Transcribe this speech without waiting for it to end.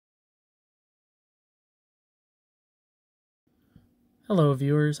Hello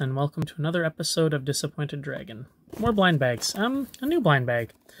viewers, and welcome to another episode of Disappointed Dragon. More blind bags. A new blind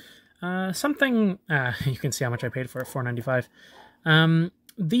bag. Something, you can see how much I paid for it, $4.95.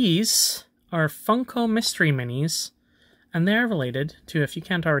 These are Funko Mystery Minis, and they are related to, if you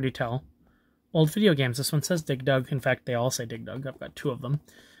can't already tell, old video games. This one says Dig Dug. In fact, they all say Dig Dug. I've got two of them.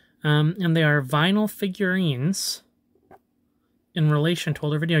 And they are vinyl figurines in relation to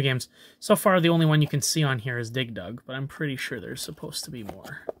older video games. So far, the only one you can see on here is Dig Dug, but I'm pretty sure there's supposed to be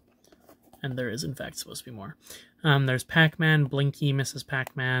more. And there is, in fact, supposed to be more. There's Pac-Man, Blinky, Mrs.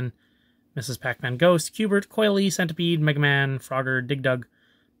 Pac-Man, Mrs. Pac-Man Ghost, Cubert, Coily, Centipede, Mega Man, Frogger, Dig Dug,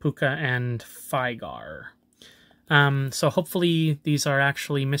 Puka, and Figar. So hopefully these are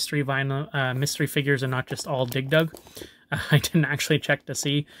actually mystery figures and not just all Dig Dug. I didn't actually check to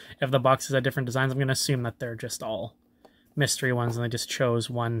see if the boxes had different designs. I'm going to assume that they're just all mystery ones, and I just chose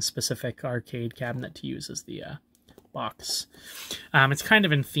one specific arcade cabinet to use as the box. It's kind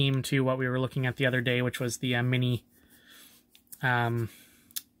of in theme to what we were looking at the other day, which was the mini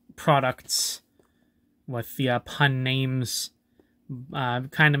products with the pun names.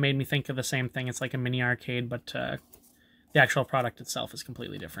 Kind of made me think of the same thing. It's like a mini arcade, but the actual product itself is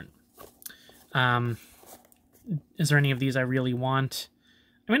completely different. Is there any of these I really want?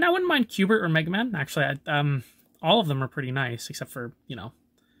 I mean, I wouldn't mind Cubert or Mega Man. Actually, all of them are pretty nice, except for, you know,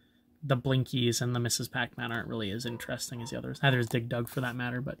 the Blinkies and the Mrs. Pac-Man aren't really as interesting as the others. Neither is Dig Dug, for that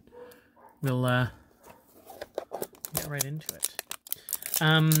matter, but we'll get right into it.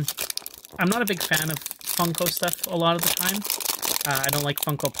 I'm not a big fan of Funko stuff a lot of the time. I don't like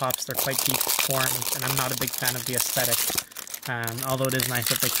Funko Pops. They're quite deformed, and I'm not a big fan of the aesthetic. Although it is nice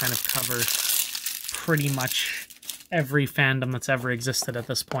that they kind of cover pretty much every fandom that's ever existed at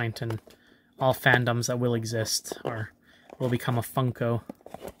this point, and all fandoms that will exist or will become a Funko.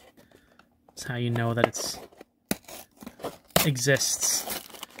 That's how you know that it exists.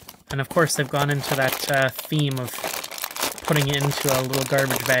 And of course they've gone into that theme of putting it into a little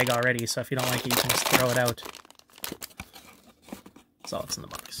garbage bag already, so if you don't like it, you can just throw it out. That's all that's in the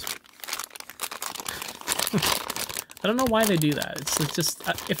box. I don't know why they do that. It's just,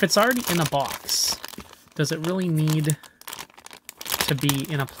 if it's already in a box, does it really need to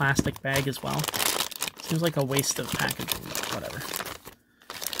be in a plastic bag as well? Seems like a waste of packaging, but whatever.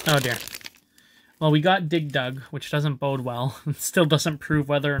 Oh dear. Well, we got Dig Dug, which doesn't bode well. It still doesn't prove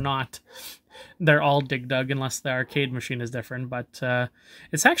whether or not they're all Dig Dug, unless the arcade machine is different, but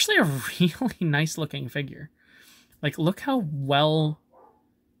it's actually a really nice looking figure. Like, look how well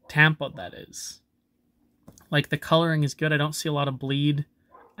tampoed that is. Like, the coloring is good. I don't see a lot of bleed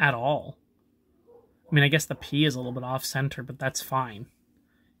at all. I mean, I guess the P is a little bit off-center, but that's fine.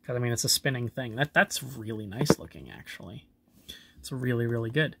 Because, I mean, it's a spinning thing. That's really nice looking, actually. It's really, really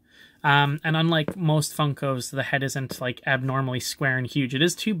good. And unlike most Funkos, the head isn't, like, abnormally square and huge. It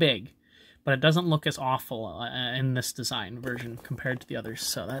is too big, but it doesn't look as awful in this design version compared to the others.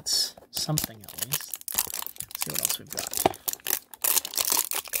 So that's something, at least. Let's see what else we've got.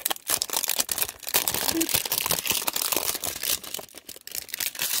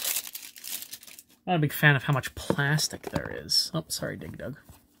 Not a big fan of how much plastic there is. Oh, sorry, Dig Dug.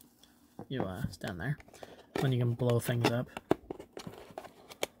 You stand there. Then you can blow things up.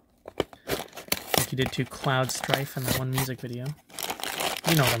 Like you did to Cloud Strife in that one music video.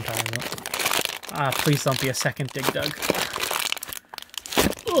 You know what I'm talking about. Please don't be a second Dig Dug.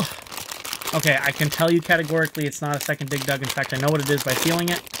 Ugh. Okay, I can tell you categorically it's not a second Dig Dug. In fact, I know what it is by feeling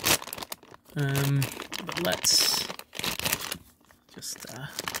it. But let's just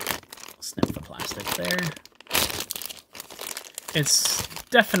snip the plastic there. It's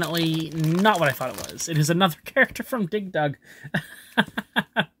definitely not what I thought it was. It is another character from Dig Dug.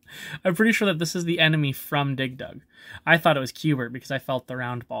 I'm pretty sure that this is the enemy from Dig Dug. I thought it was Cubert because I felt the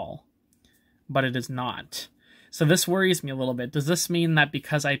round ball, but it is not. So this worries me a little bit. Does this mean that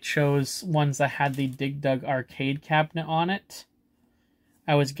because I chose ones that had the Dig Dug arcade cabinet on it,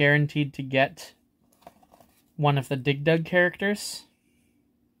 I was guaranteed to get one of the Dig Dug characters?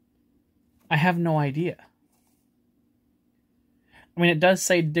 I have no idea. I mean, it does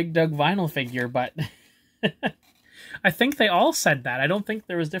say Dig Dug vinyl figure, but I think they all said that. I don't think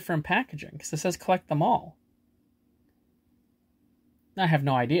there was different packaging, because it says collect them all. I have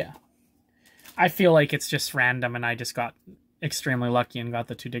no idea. I feel like it's just random, and I just got extremely lucky and got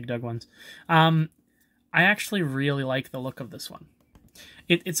the two Dig Dug ones. I actually really like the look of this one.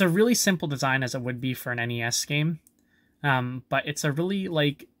 It's a really simple design, as it would be for an NES game, but it's a really,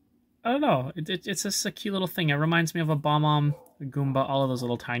 like, I don't know, it's just a cute little thing. It reminds me of a Bomb-Omb, a Goomba, all of those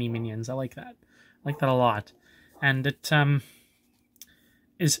little tiny minions. I like that. I like that a lot. And it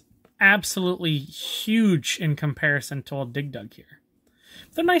is absolutely huge in comparison to old Dig Dug here.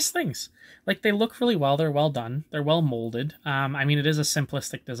 They're nice things. Like, they look really well. They're well done. They're well molded. I mean, it is a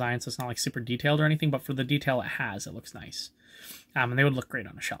simplistic design, so it's not like super detailed or anything, but for the detail it has, it looks nice. And they would look great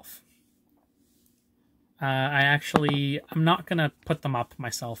on a shelf. I'm not going to put them up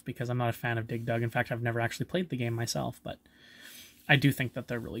myself because I'm not a fan of Dig Dug. In fact, I've never actually played the game myself, but I do think that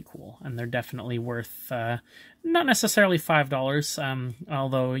they're really cool, and they're definitely worth, not necessarily $5,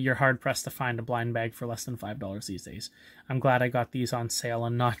 although you're hard-pressed to find a blind bag for less than $5 these days. I'm glad I got these on sale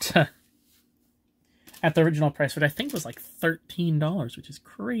and not at the original price, which I think was like $13, which is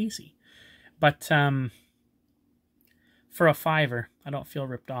crazy. But for a $5, I don't feel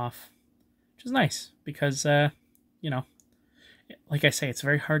ripped off. Which is nice, because, you know, like I say, it's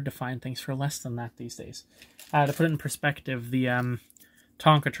very hard to find things for less than that these days. To put it in perspective, the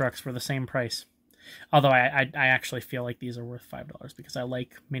Tonka trucks were the same price. Although I actually feel like these are worth $5, because I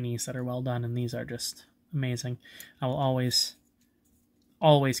like minis that are well done, and these are just amazing. I will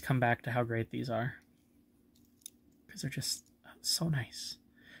always come back to how great these are. Because they're just so nice.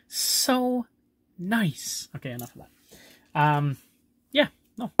 So nice! Okay, enough of that. Yeah,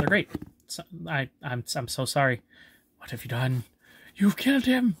 no, they're great. So, I'm so sorry. What have you done? You've killed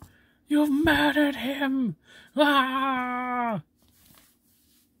him! You've murdered him! Ah!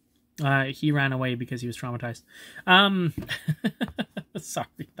 He ran away because he was traumatized.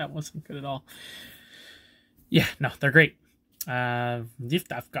 Sorry, that wasn't good at all. Yeah, no, they're great. I've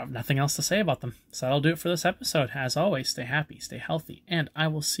got nothing else to say about them. So that'll do it for this episode. As always, stay happy, stay healthy, and I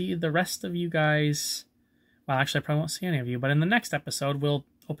will see the rest of you guys... Well, actually, I probably won't see any of you, but in the next episode, we'll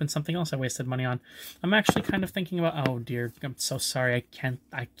open something else I wasted money on. I'm actually kind of thinking about... Oh, dear, I'm so sorry.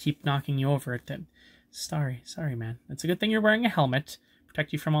 I keep knocking you over. Sorry, man. It's a good thing you're wearing a helmet.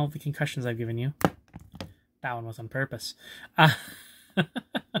 Protect you from all of the concussions I've given you. That one was on purpose. I'm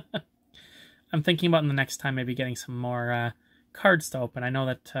thinking about in the next time maybe getting some more cards to open. I know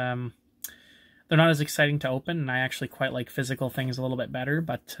that they're not as exciting to open, and I actually quite like physical things a little bit better,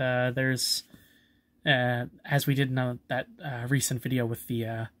 but there's... as we did know that recent video with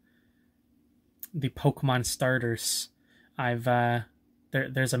the Pokemon starters,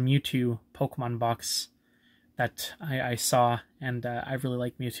 there's a Mewtwo Pokemon box that I saw, and I really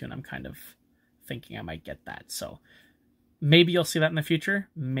like Mewtwo, and I'm kind of thinking I might get that. So maybe you'll see that in the future.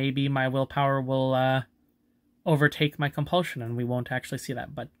 Maybe my willpower will overtake my compulsion, and we won't actually see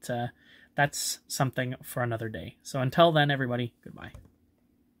that. But that's something for another day. So until then, everybody, goodbye.